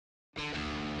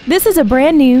This is a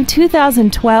brand new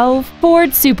 2012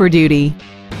 Ford Super Duty.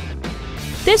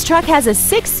 This truck has a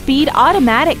 6-speed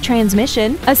automatic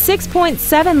transmission, a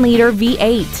 6.7-liter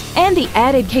V8, and the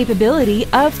added capability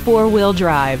of 4-wheel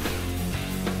drive.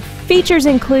 Features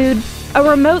include a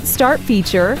remote start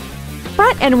feature,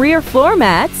 front and rear floor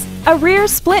mats, a rear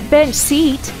split bench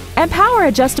seat, and power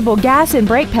adjustable gas and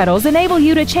brake pedals enable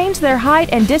you to change their height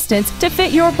and distance to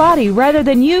fit your body rather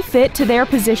than you fit to their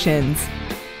positions.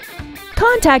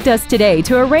 Contact us today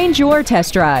to arrange your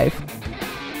test drive.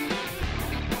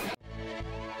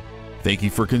 Thank you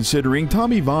for considering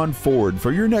Tommie Vaughn Ford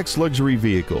for your next luxury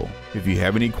vehicle. If you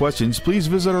have any questions, please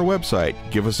visit our website,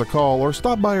 give us a call, or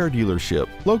stop by our dealership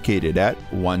located at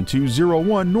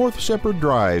 1201 North Shepherd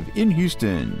Drive in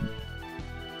Houston.